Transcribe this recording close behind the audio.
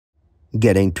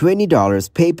Getting $20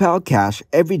 PayPal cash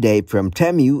every day from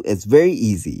Temu is very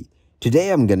easy.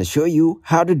 Today I'm gonna show you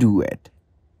how to do it.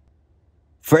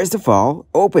 First of all,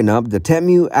 open up the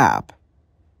Temu app.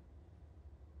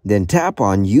 Then tap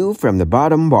on You from the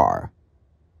bottom bar.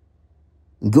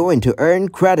 Go into Earn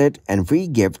Credit and Free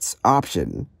Gifts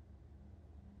option.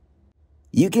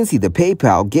 You can see the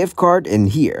PayPal gift card in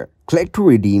here. Click to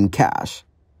redeem cash.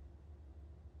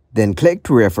 Then click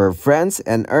to refer friends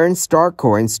and earn star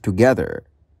coins together.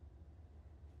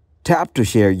 Tap to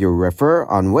share your refer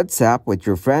on WhatsApp with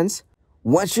your friends.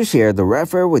 Once you share the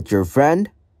refer with your friend,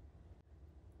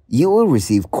 you will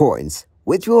receive coins,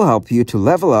 which will help you to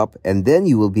level up, and then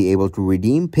you will be able to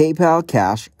redeem PayPal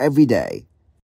cash every day.